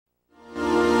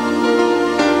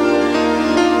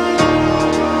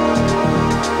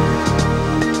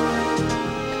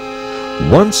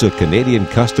Once a Canadian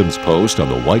customs post on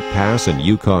the White Pass and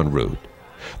Yukon route,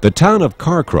 the town of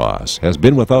Carcross has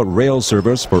been without rail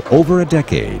service for over a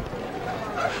decade.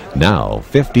 Now,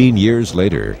 15 years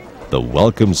later, the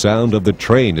welcome sound of the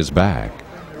train is back.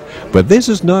 But this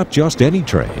is not just any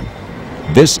train.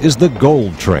 This is the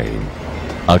Gold Train,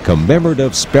 a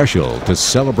commemorative special to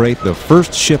celebrate the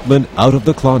first shipment out of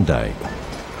the Klondike.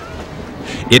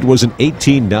 It was in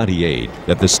 1898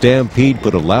 that the stampede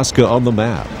put Alaska on the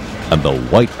map and the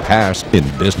White Pass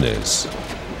in business.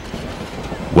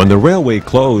 When the railway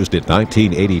closed in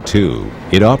 1982,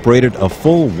 it operated a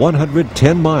full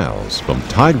 110 miles from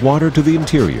Tidewater to the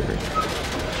interior.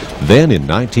 Then in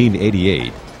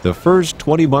 1988, the first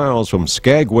 20 miles from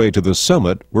Skagway to the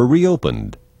summit were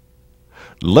reopened.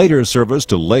 Later service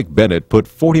to Lake Bennett put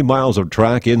 40 miles of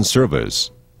track in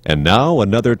service, and now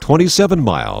another 27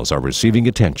 miles are receiving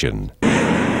attention.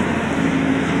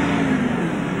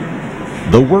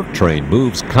 The work train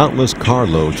moves countless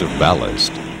carloads of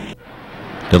ballast,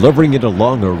 delivering it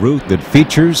along a route that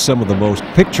features some of the most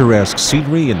picturesque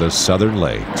scenery in the southern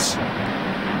lakes.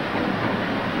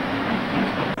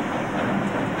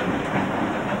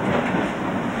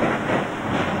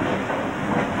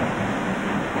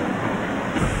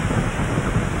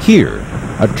 Here,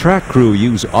 a track crew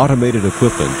use automated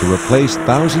equipment to replace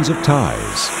thousands of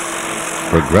ties,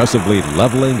 progressively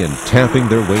leveling and tamping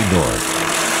their way north.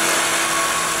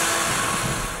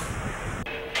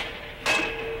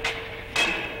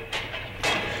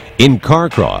 In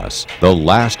Carcross, the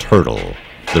last hurdle,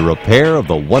 the repair of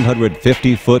the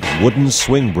 150-foot wooden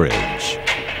swing bridge.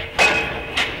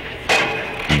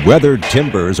 Weathered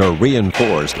timbers are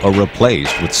reinforced or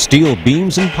replaced with steel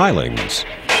beams and pilings.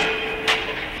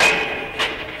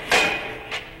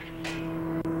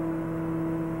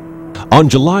 On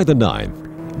July the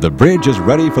 9th, the bridge is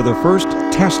ready for the first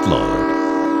test load.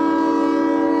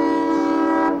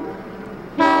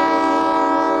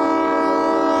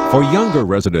 For younger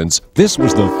residents, this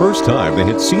was the first time they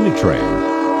had seen a train.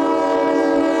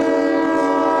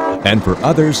 And for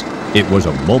others, it was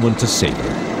a moment to savor.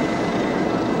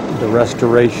 The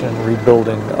restoration,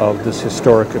 rebuilding of this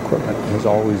historic equipment has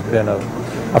always been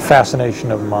a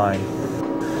fascination of mine.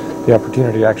 The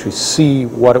opportunity to actually see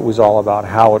what it was all about,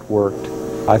 how it worked,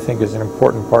 I think is an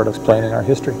important part of explaining our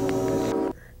history.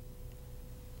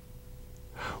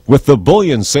 With the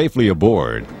bullion safely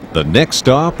aboard, the next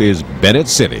stop is Bennett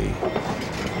City.